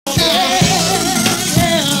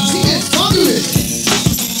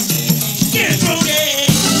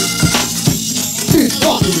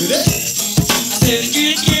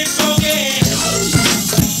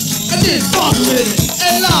with it.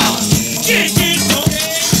 Hey, Lord.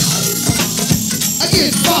 I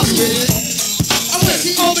get funky with it. I when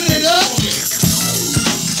she open it up,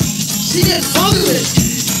 she gets funky with it.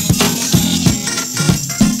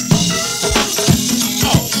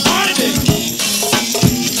 Oh, party.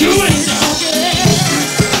 Do it.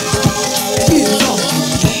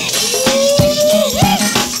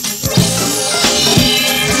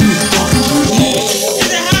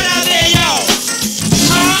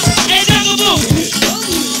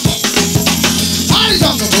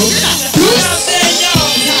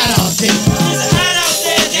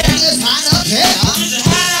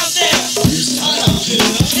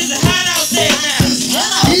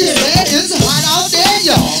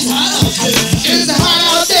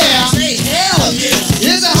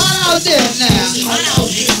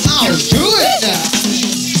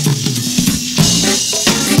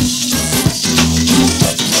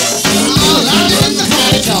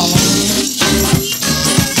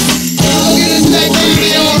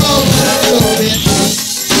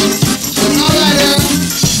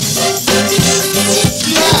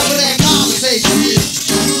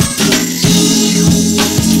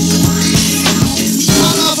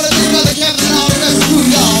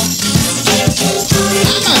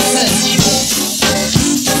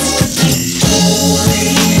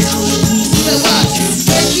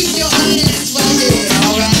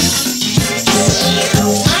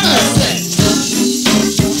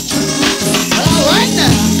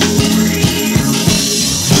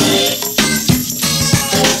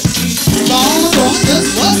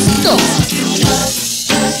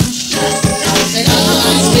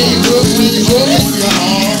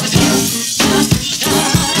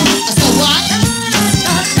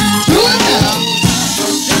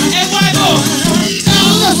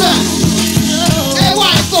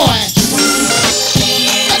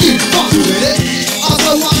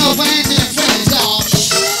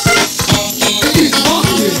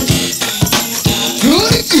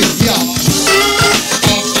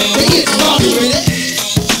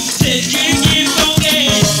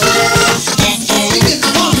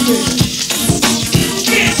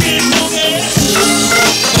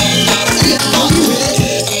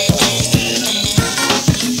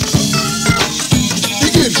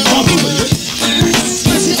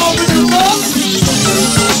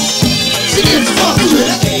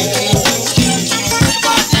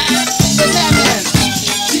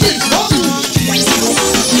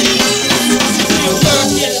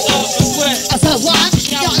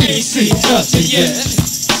 Yeah,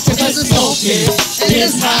 because it's funky and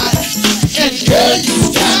it's hot, and girl, you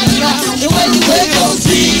got it right. The way you wear those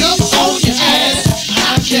jeans up on your ass,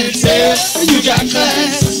 I can tell you got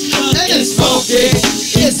class. And it's funky,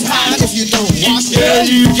 it's hot. If you don't watch, girl,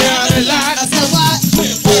 you got it right. I said what?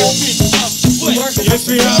 Yes,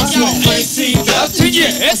 we are. Up to you.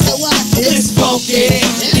 I said what? It's funky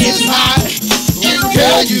and it's hot, and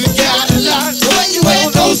girl, you got it right. The way you wear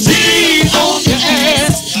those jeans on your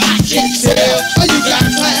ass, I can tell you got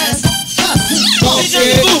class. It's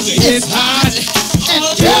funky, it's hot, and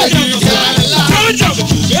girl, you got a lot. Do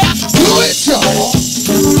it, y'all.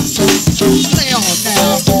 Lay on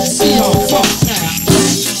now, see your fuck now.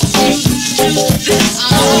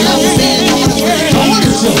 I don't understand what it,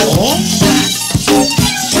 y'all. So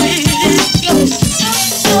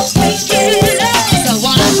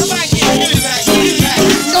why?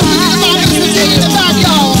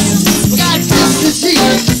 We got Mr. G.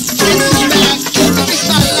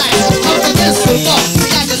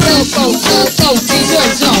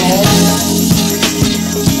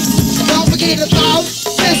 Don't forget about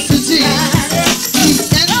Mr. G. He's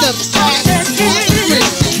in the back of the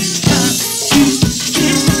bridge.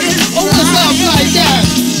 Hold us up like that,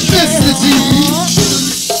 Mr. G.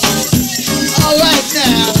 All right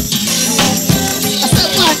now. I said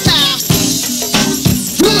what now?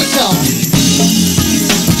 Do it, y'all.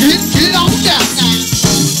 Get on down now.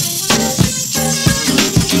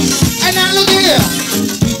 And now look here.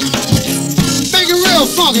 Make it real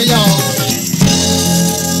funky, y'all.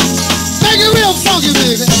 Make it real funky,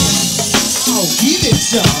 baby. Oh, get it,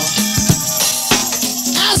 y'all.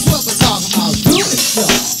 That's what we're talking about. Do it, y'all.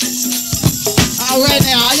 All right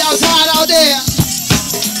now, are y'all tired out there?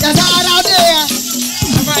 Y'all tired out there?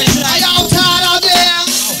 Are y'all tired out there?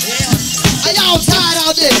 Are y'all tired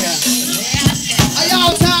out there? Are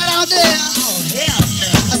y'all tired out there?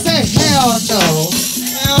 I say hell no.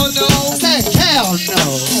 Hell no. I say hell no.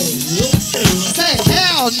 Say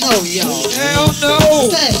hell no, y'all. Hell no.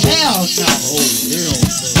 Say hell no.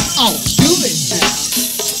 Oh, do it now.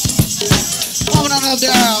 Come on up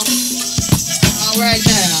there. All right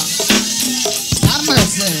now. I'm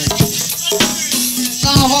mercy.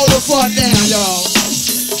 Gonna hold the fort down, y'all.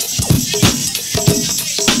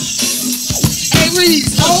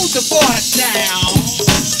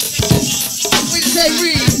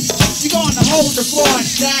 going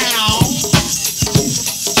down.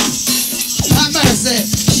 I better say,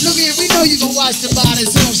 look here, we know you gonna watch the body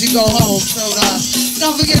as soon as you go home. So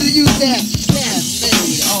don't forget to use that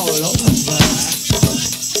Camay All Over.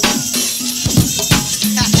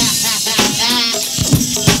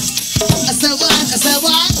 I said what? I said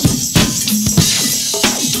what?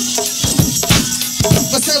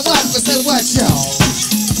 I said what, y'all?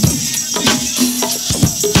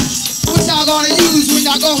 What y'all gonna use when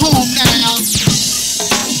y'all go home now?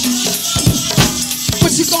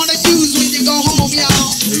 What you gonna use when you go home, y'all?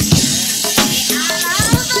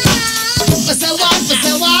 I said what? I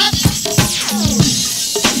said what?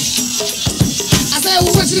 I said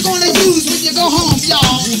what you gonna use when you go home,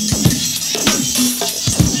 y'all?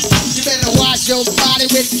 You better wash your body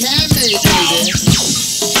with Camay, baby.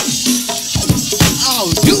 Oh,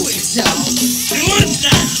 do it, y'all. Do it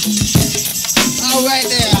now. All right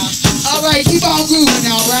there. All right, keep on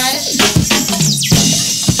grooving, all right?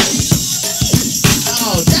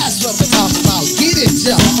 Oh, that's what we're talking about. Get it,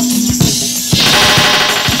 y'all.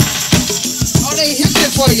 Oh, they hit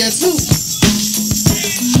it for you, too.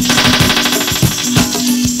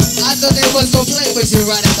 I thought they was gonna play with you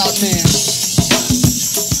right about now.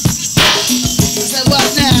 I said, what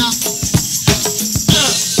now?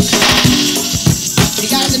 You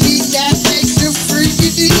got to beat that makes you freaky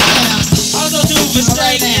deep now. I'll go do it for All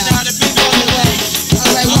right staying now. out of big on the way. All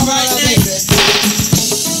right, one more, baby.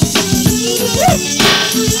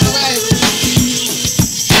 All right.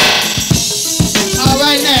 All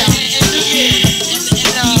right now. And look here,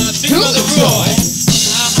 Big Do Brother it, Roy.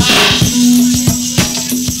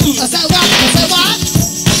 I said what? I said what?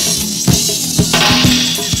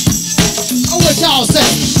 Oh, what y'all say?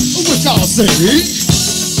 Oh, what y'all say?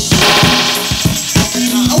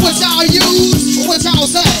 Oh, what y'all use? Oh, what y'all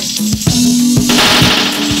say?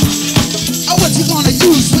 Oh, what you gonna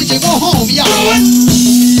use when you go home, y'all?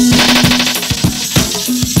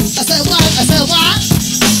 I said what? I said what?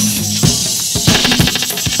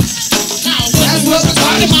 That's what we're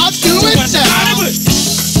talking about. Do it now.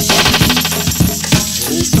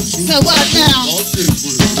 Say what now?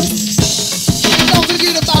 Don't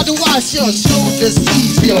forget about to wash your shoulders,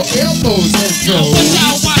 keep your elbows and Now toes. what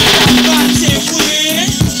y'all watching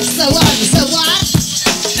with? Say what? Say what?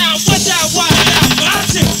 Now what y'all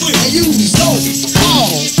watching with? And you so all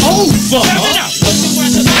over. Turn it up. What you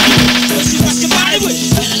watch your body with?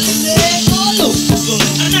 All over.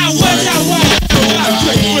 And now what y'all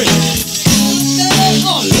watching with?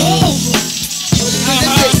 All over.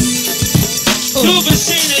 Do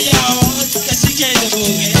Machina, y'all. Cause she came to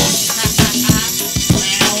boogie.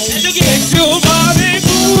 And look at your body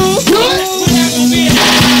move. We're not gonna be in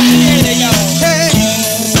that, y'all.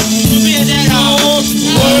 We'll be in that hall.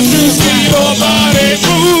 Want to see your body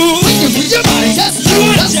move. Your body just do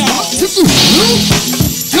it.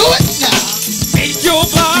 Do it now. Make your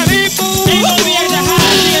body move. Ain't gonna be at the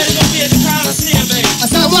high, it's gonna be at the Coliseum, baby. I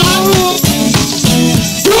said what?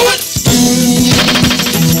 Do it.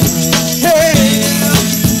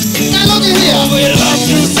 Now look at here. We'd love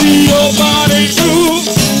to see your body move.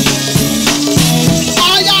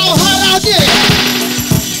 Are y'all hot out there?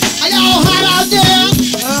 Are y'all hot out there?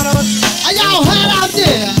 Are y'all hot out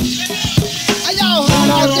there? Are y'all hot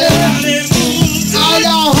out there? Are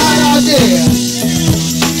y'all hot out there?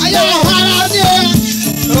 Are y'all hot out there?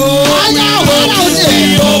 Are y'all hot out there?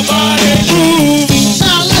 Your body move.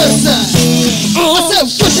 Now listen. I said,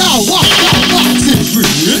 what y'all watching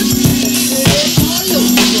with?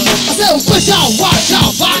 I said, what y'all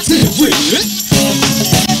watching with?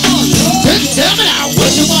 Tell me now,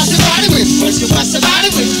 what you watch somebody with? What you watch somebody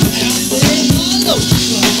with?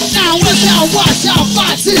 Now, what y'all watching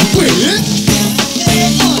with?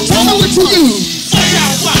 Tell me what you use. What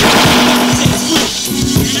y'all watching with?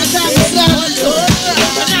 That's how you sound.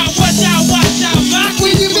 Now what y'all watching?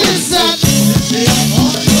 When you miss that.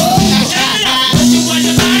 What you watch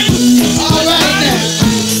your body with? All right now.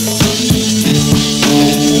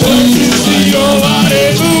 Want to see your body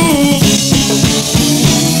move.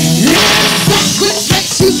 What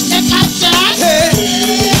makes you act like that?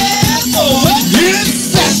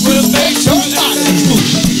 That will make your body move.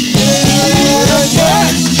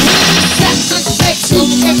 That's what makes you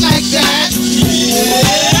act like that.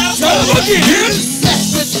 Look at here. That's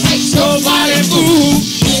what makes your body move.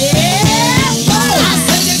 I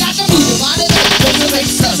said you got to move your body. That's what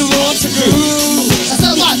makes us want to groove. I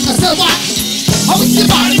said what? I said what? Hold your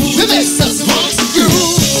body. It makes us want to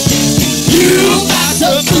groove. You got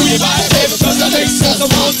to move your body, baby, because it makes us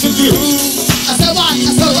want to groove. I said what?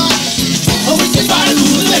 I said what? Hold your body.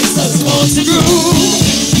 It makes us want to groove.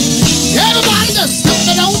 Everybody just step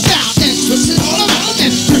it on down and twist it all around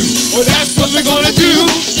and through. Well, that's what we're gonna do.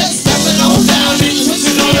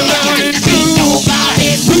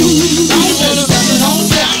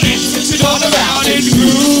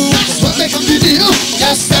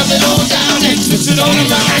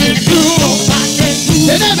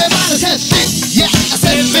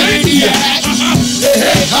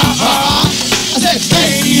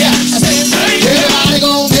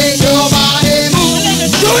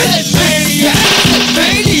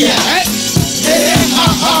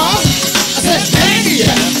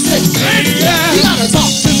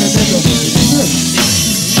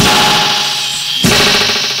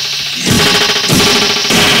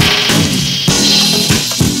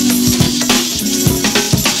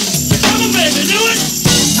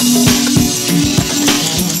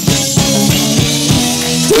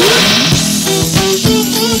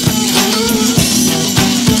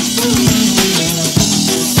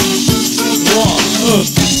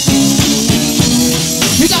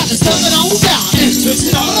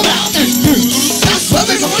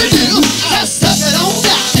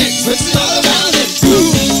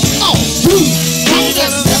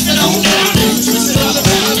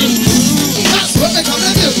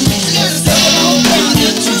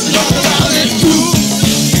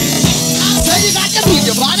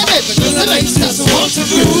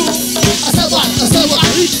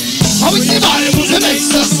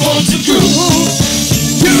 want to groove.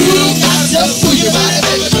 You got to move your body,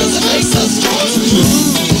 baby, cause it makes us want to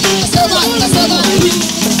groove. I said what? I said what?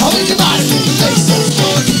 Move your body, baby, makes us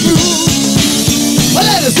want to groove. Well,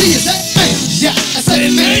 let us see you say, hey, yeah. I said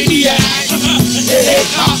maniac. Hey,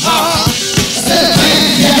 ha-ha. I said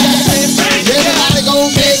maniac. Everybody go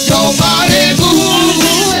make your body move.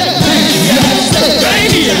 Maniac. I said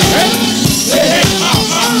maniac. Hey,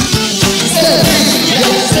 ha-ha. I said maniac.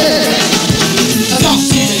 I said that's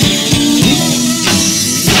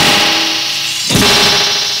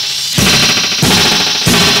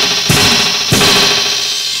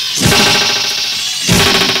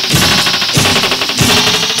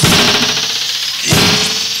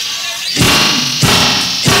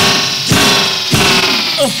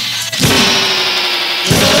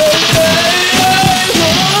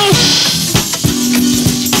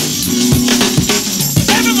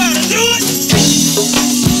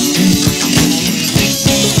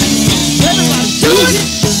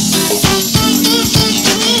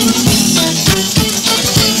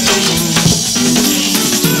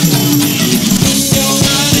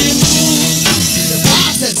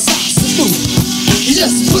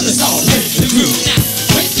all.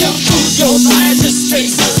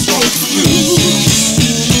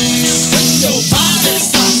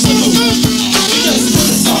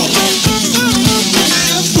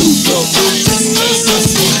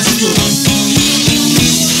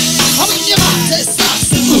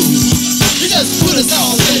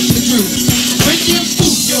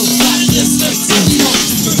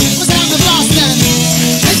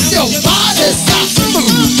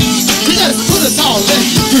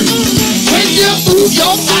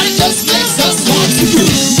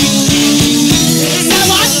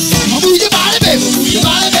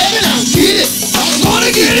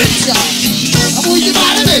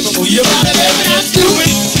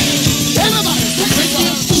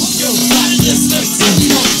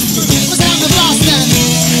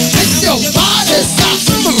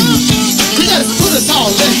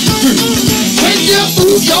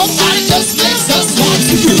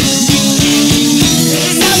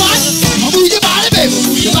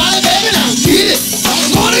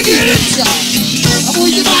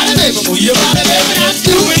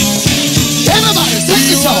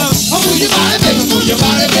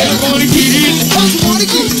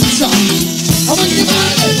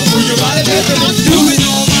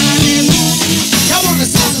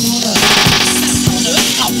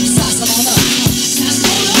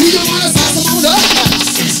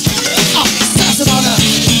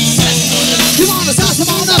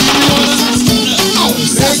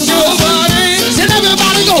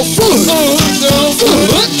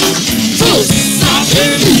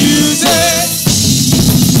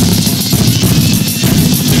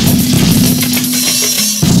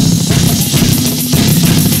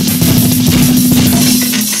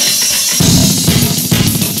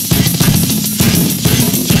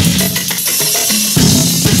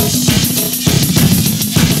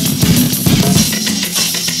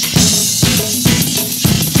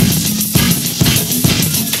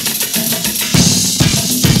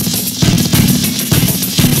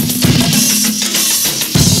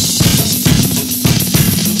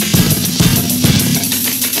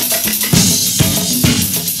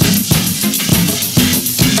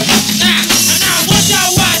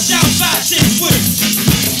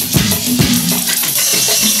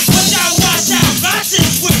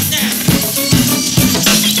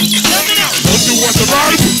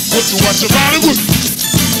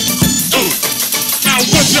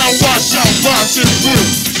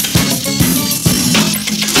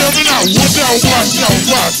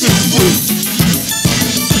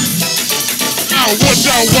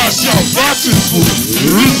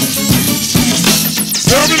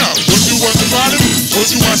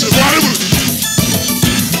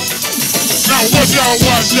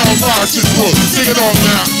 Take it off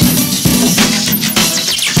now.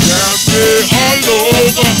 Camay all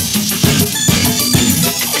over.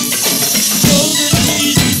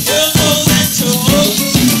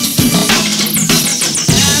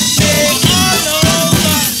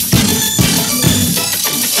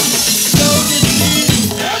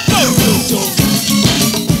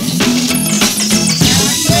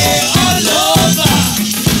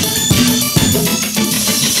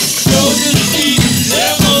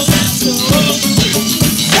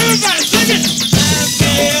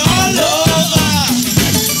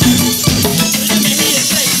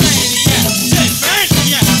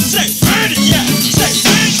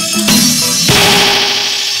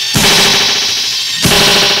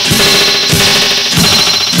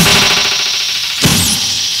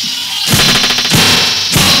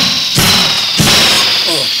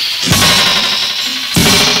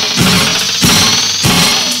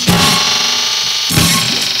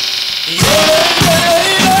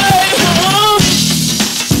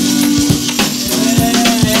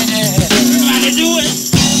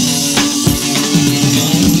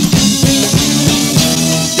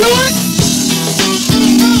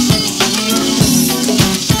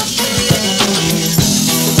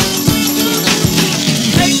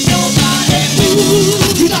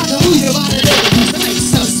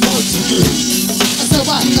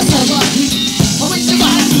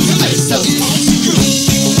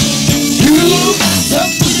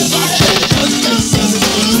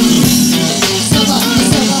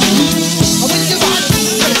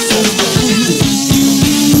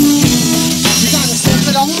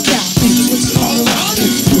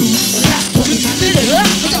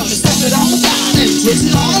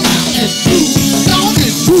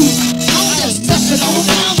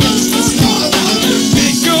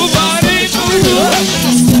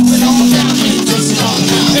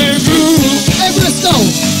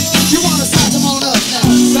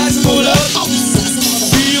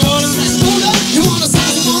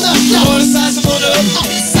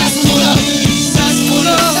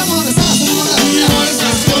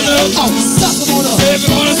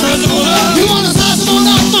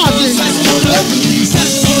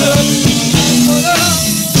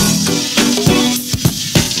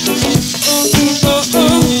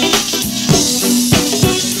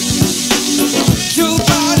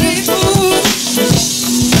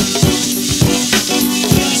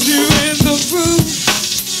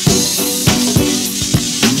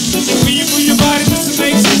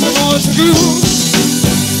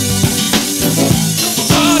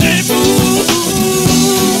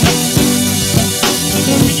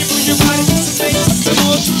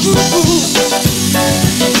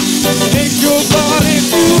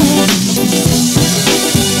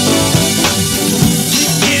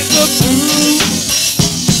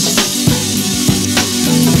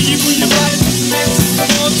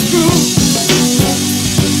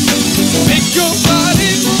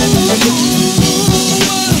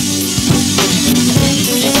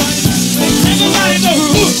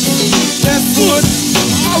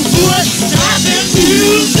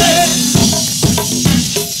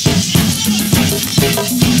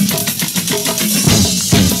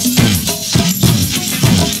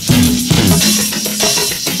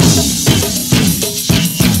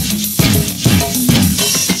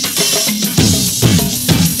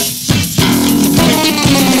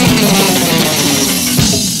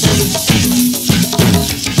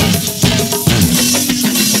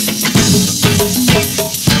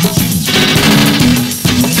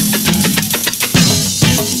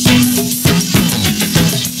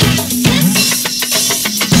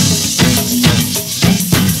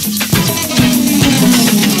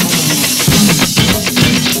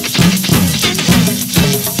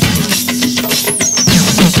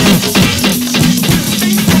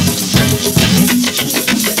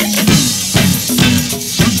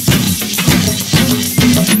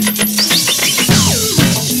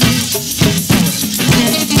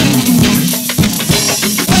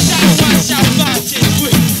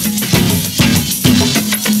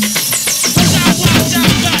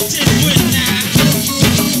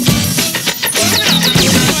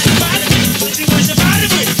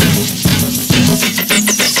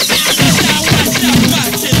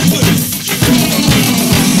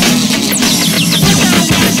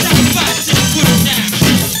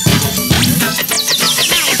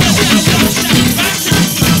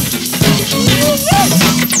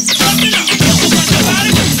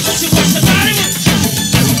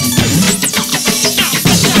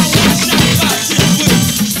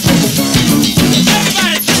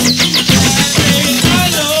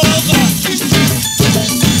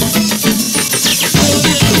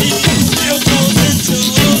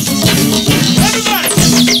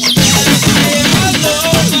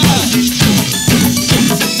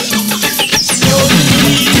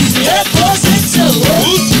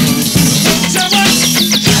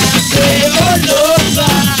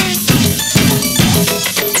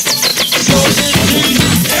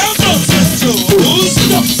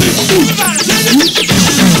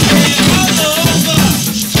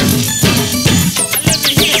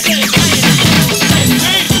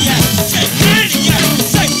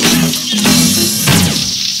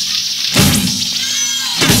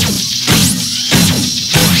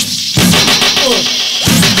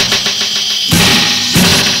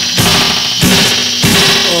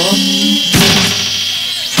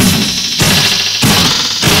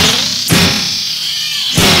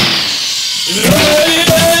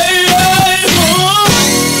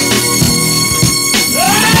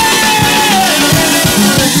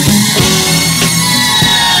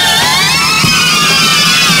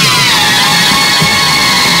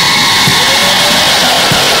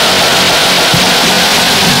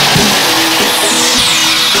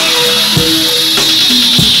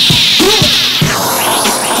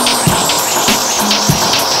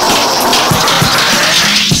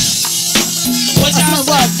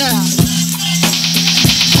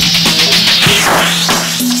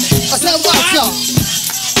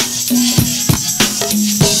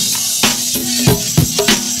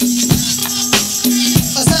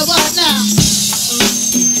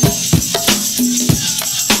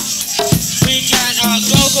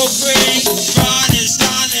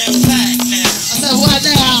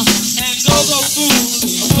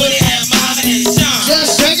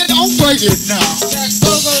 it now. Special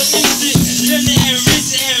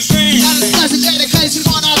dedication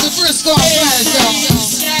going out to Frisco on Friday, y'all.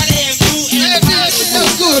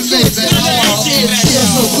 That's good, baby. Oh, it feels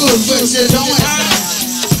so good with you, don't it?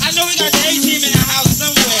 I know we got the A-team in the house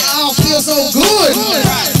somewhere. I don't feel so good.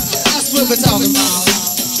 That's what we're talking about.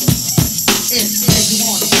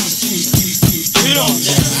 We don't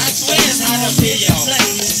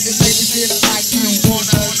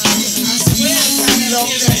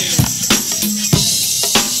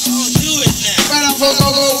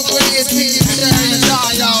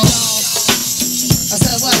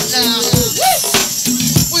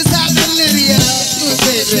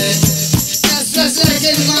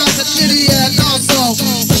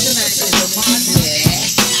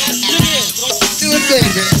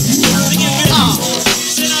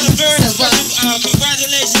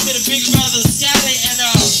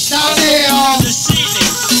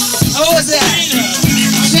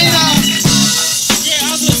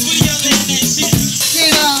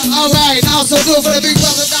also do it for the big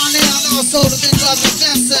brother down there, and also the big brother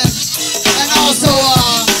Vincent, and also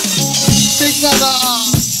big brother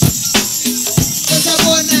what's that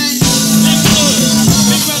boy name?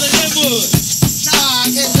 Big brother Linwood. Nah,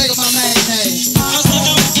 I can't think of my man's name. Also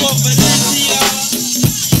known for Valencia.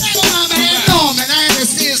 Think of my man Norman. I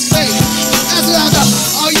ain't see his face. That's what I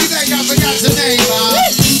thought. Oh, you think I forgot your name,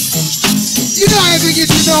 you know I ain't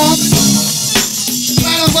forget your Norman.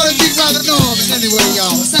 Right on for the big brother Norman anyway,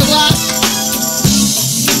 y'all. So what?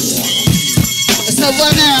 So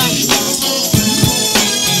what now?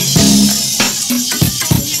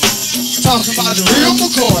 Talking about the real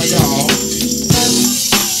McCoy, y'all.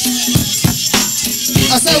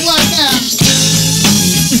 I said what now?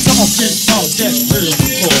 We talking about that real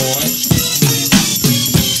McCoy.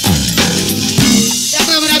 Y'all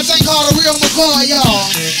remember that thing called the real McCoy, y'all?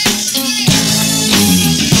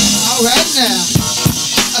 Alright now.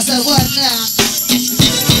 I said what now?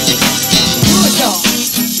 Good, y'all.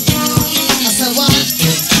 I said what?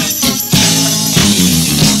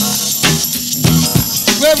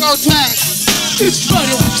 Railroad tracks. It's right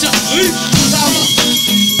on top.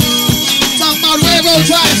 Talking about railroad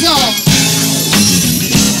tracks, y'all.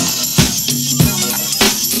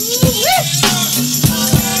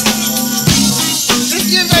 Let's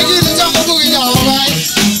get back in the jungle boogie, y'all, alright?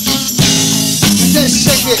 Just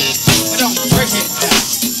shake it, but don't break it down.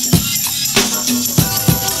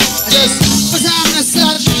 Just what's happening,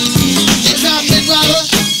 son? What's happening, brother?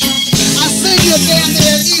 I see you down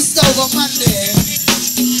there east over Monday.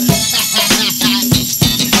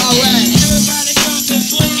 Alright. Everybody come to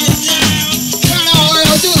boogie down. Turn on,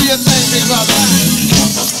 Earl, do your thing, big brother.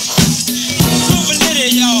 Super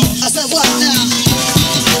litty, y'all. I said, what now?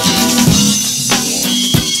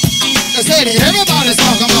 I said, everybody's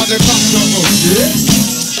talking about they come to boogie.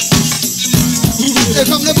 They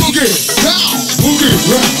come to boogie. Round, boogie,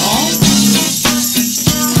 round.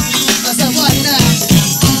 I said, what now?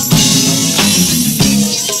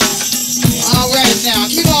 All right now,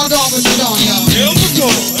 keep on doing what you're doing, y'all. Real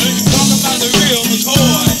McCoy. Talking about the real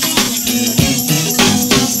McCoy.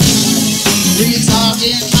 We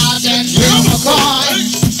talking about that real McCoy.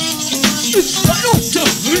 It's right on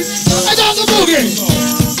top. I got the boogie.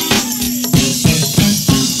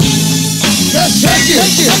 Just shake it.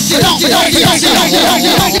 But don't break it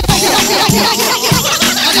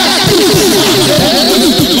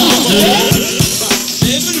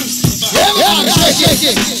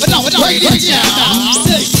down.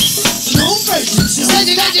 Don't break it. Say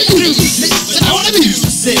you got your music, but don't abuse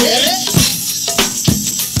it.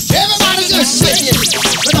 Everybody just shake it,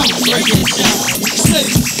 but don't break it down. Say,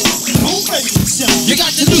 don't break it down. You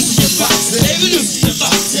got to loosen your box, loosen your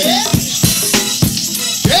box.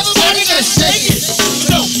 Everybody just shake it,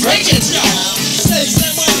 but don't break it down. Say,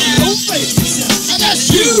 don't break it down. I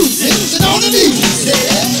just use it, but don't abuse it.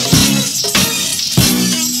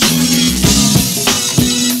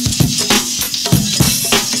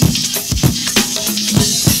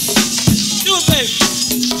 Do it, baby.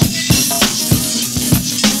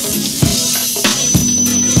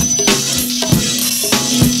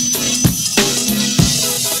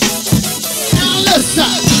 Now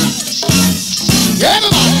listen,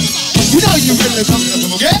 everybody, you know you really come to the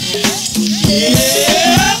boogie.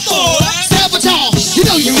 Yeah, boy. Sabotage, you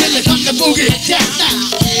know you really come to boogie. Down now.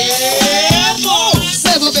 Yeah, boy.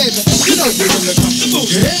 Sabo, baby, you know you really come to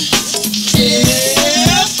boogie.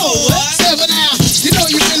 Yeah, boy. Sabo now, you know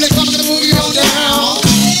you really come to the boogie on down.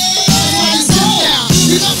 Everybody sit down,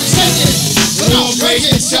 you know me shake it, but don't break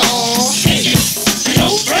it, y'all. Shake it.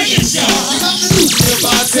 Don't break it, y'all. You come to loosen your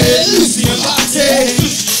body, loosen your body.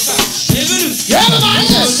 Everybody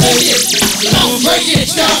just shake it, but don't break it,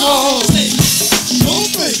 y'all. Don't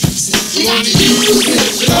break it. You got to use it,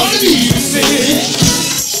 but don't abuse it.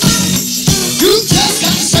 You just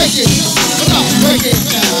got to shake it, but don't break it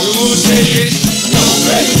down. Shake it. Don't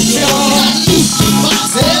break it, y'all. You got to loosen your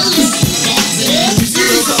body, loosen your body. Use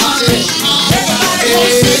your body. Everybody gon'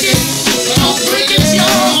 shake it, but don't break it,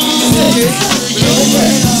 y'all. Shake it, but don't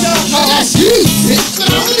break it, y'all. Just use it, but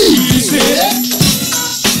don't abuse it.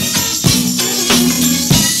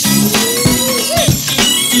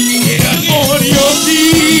 Get on your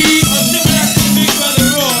feet. I'm singing like the big brother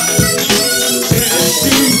Roy.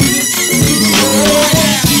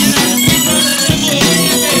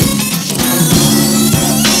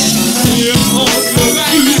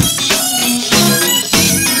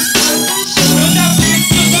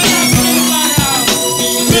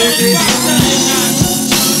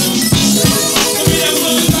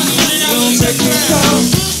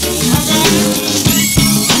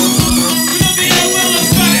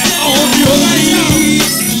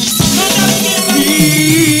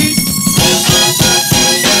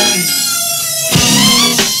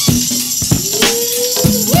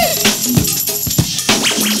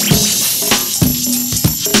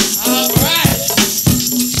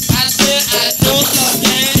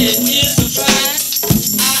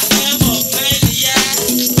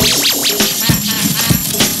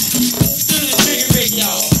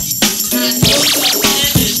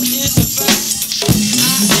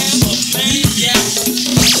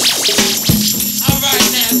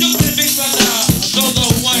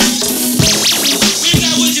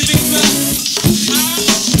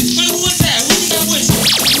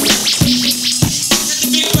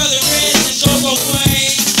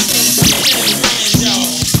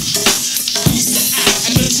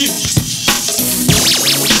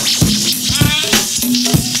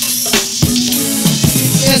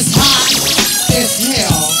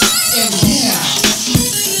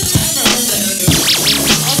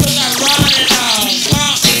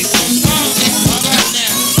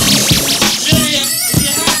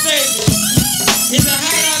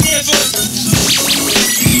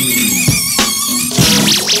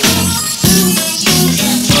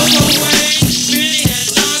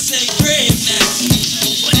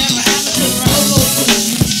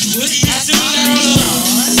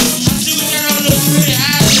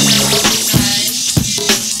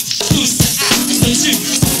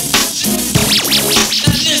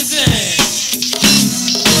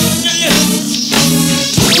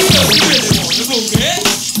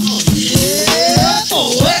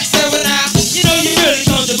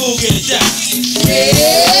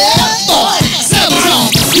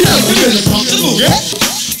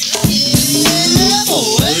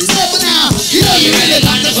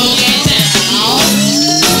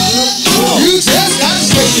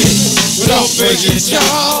 break it,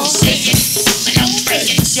 y'all. Shake it, but don't break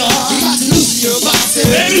it, y'all. You got to loosen your body.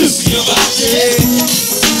 Baby, loosen your body.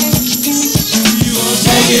 You gon'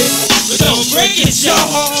 take it, but don't break it,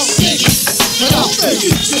 y'all. Shake it, but don't break it.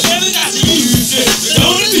 Baby, got to use it, but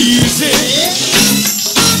don't abuse it.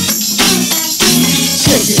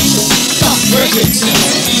 Shake it, don't break it, y'all.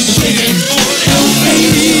 Shake it, oh,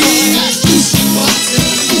 baby.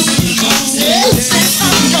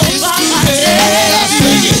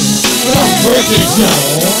 Don't break it,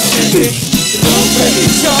 y'all. Don't break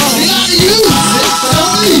it, y'all. You gotta use it,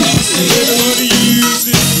 don't use it. You don't use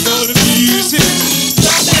it, don't abuse it.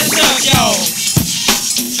 Talk that stuff, y'all.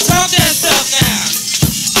 Talk that stuff now.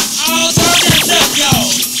 Oh, talk that stuff, y'all.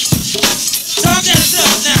 Talk that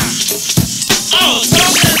stuff now. Oh,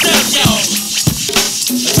 talk that stuff, y'all.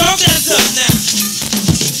 Talk that stuff now.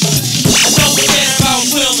 Don't forget about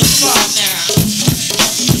Wilmer's Park now.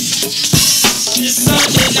 It's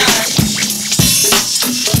Sunday night.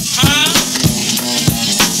 Huh?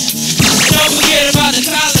 Don't forget about the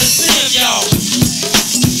Coliseum, y'all.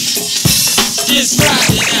 This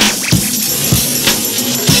Friday night.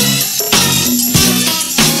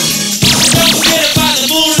 Don't forget about the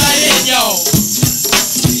Moonlight Inn, y'all.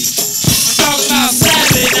 I'm talking about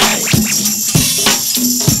Saturday night.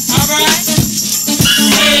 Alright?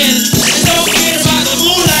 And don't forget about the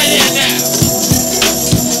Moonlight Inn now.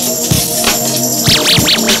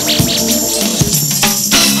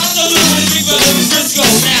 I'm gonna do the big brother in Frisco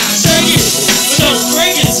now. Shake it, but don't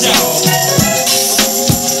break it, y'all.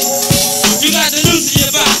 You got to loosen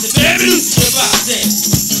your body, baby, loosen your body.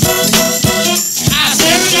 I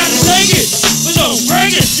said we got to shake it, but don't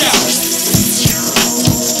break it, y'all.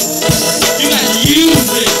 You got to use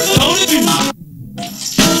it, don't abuse it.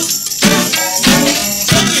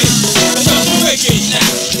 Shake it, but don't break it now.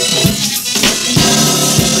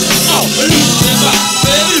 Oh, loosen your body,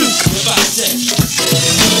 baby, loosen your body.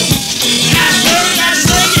 I said we got to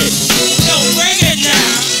shake it, but don't break it now.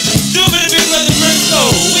 Do it for the big brother Frisco.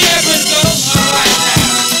 We at Frisco, all right now.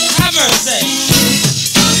 Have mercy.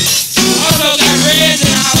 Also got Reds in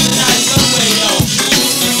the house tonight somewhere, yo.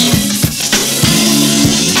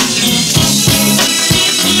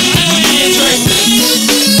 I know you ain't Tracy.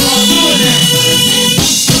 I'll do it now.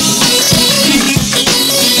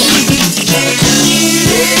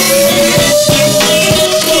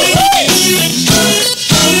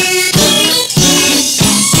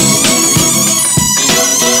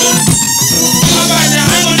 All right now,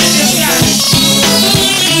 I'm gonna let this guy.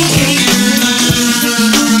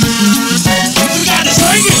 You got to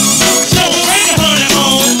shake it. Don't break it, honey,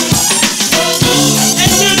 home. And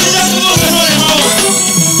do the double movement, honey, home.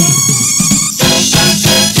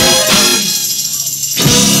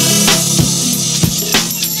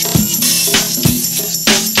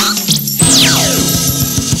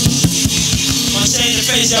 I'm gonna change the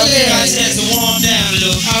face, y'all. You got a chance to warm down a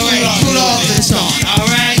little. All right, cool off the song. All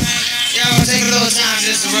right? Y'all gonna take a little time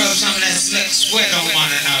just to rub some of that sweat on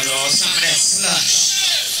one another or some of that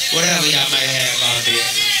slush. Whatever y'all might have out there.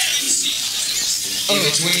 In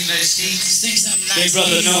between the sheets. Sing something nice. Big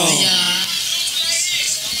brother, no.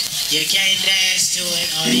 You can't dance to it,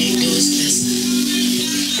 all you do is listen.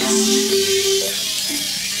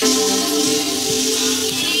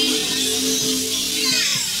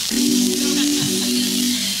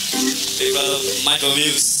 Big brother Michael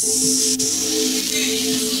Muse.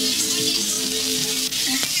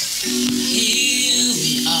 Here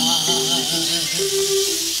we are,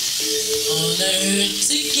 on earth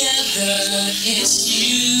together. It's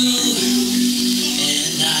you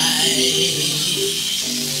and I.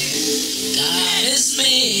 God has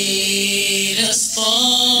made us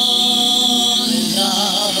fall in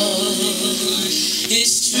love.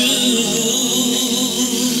 It's true.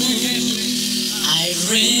 I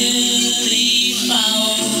really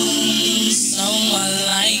found someone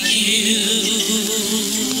like you.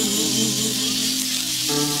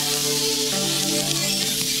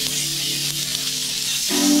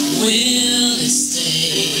 Will it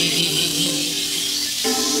stay?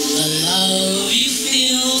 The love you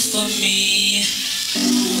feel for me.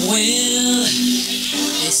 Will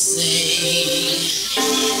it say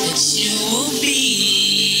that you will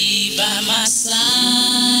be by my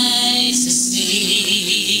side to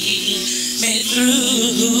see me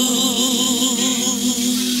through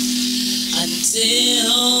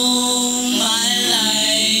until my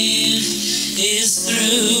life is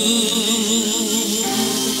through?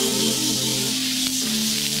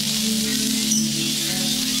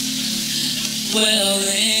 Well,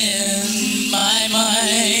 in my mind,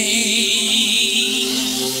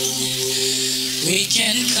 we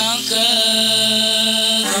can conquer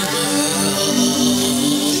the world.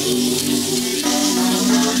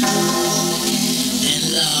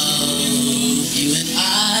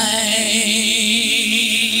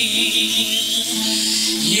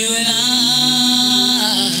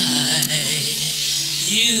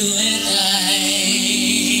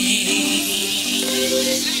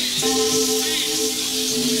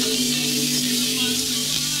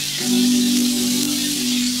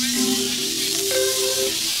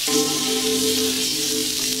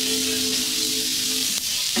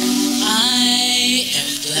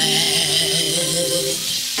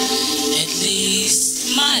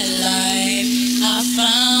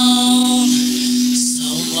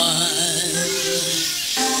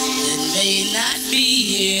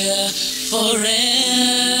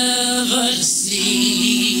 forever to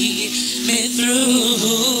see me through.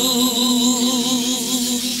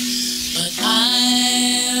 But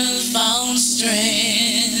I've found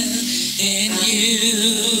strength in you.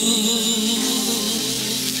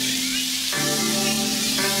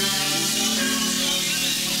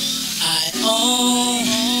 I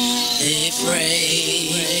only pray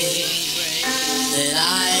that I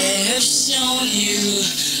have shown you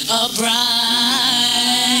a brighter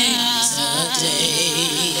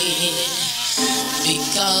day,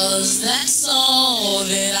 because that's all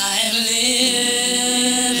that I am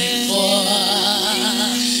living for.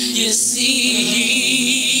 You see,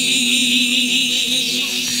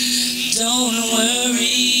 don't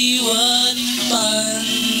worry what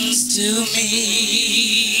happens to me,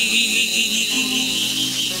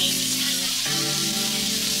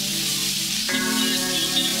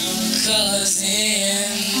 'cause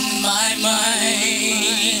in my mind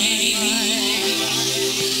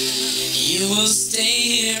you will stay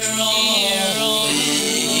here always,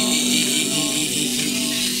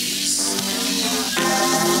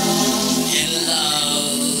 and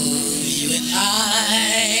love you and I,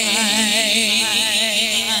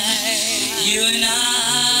 you and I,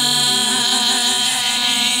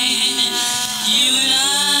 you and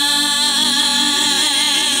I.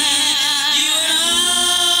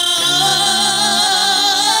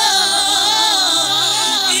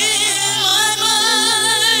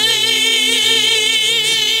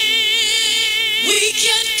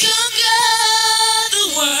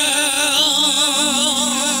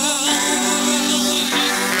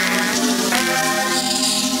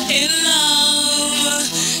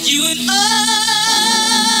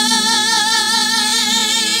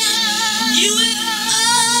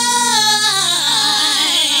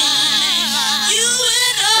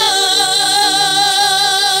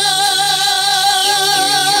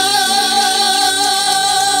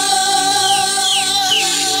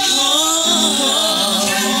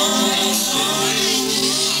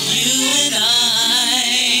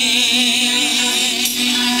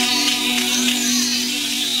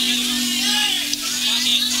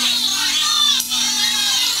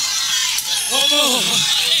 One more.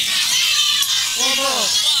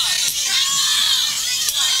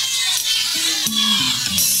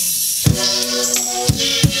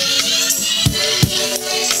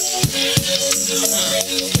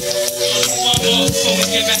 Before we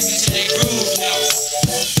get back into that groove now.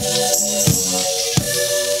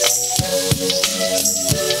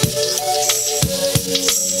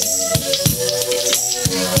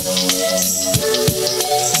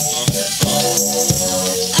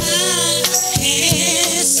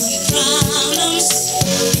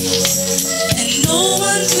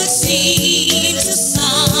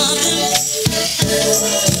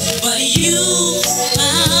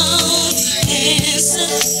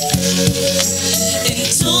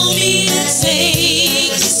 Say